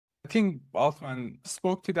think Altman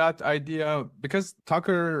spoke to that idea because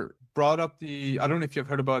Tucker brought up I don't know if you've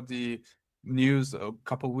heard about the news a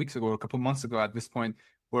couple of weeks ago or a couple of months ago at this point,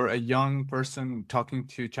 where a young person talking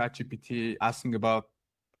to ChatGPT asking about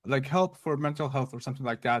like help for mental health or something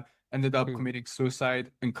like that ended up Mm. committing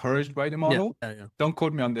suicide, encouraged by the Yeah, model. yeah, yeah. Don't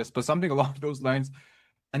quote me on this, but something along those lines.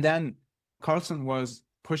 And then Carlson was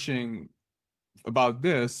pushing about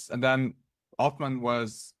this, and then Altman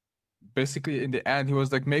was basically in the end, he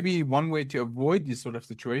was like, maybe one way to avoid these sort of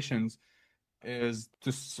situations is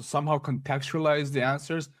to somehow contextualize the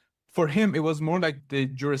answers. For him, it was more like the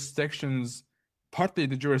jurisdictions, partly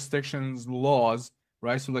the jurisdictions laws,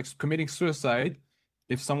 right? So like committing suicide,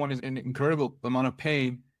 if someone is in incredible amount of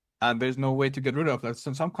pain and there's no way to get rid of that.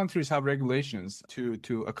 So some countries have regulations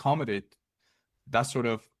to accommodate that sort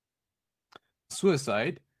of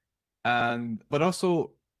suicide, and but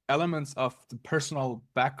also elements of the personal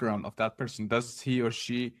background of that person. Does he or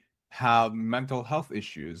she have mental health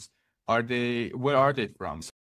issues? Where are they from?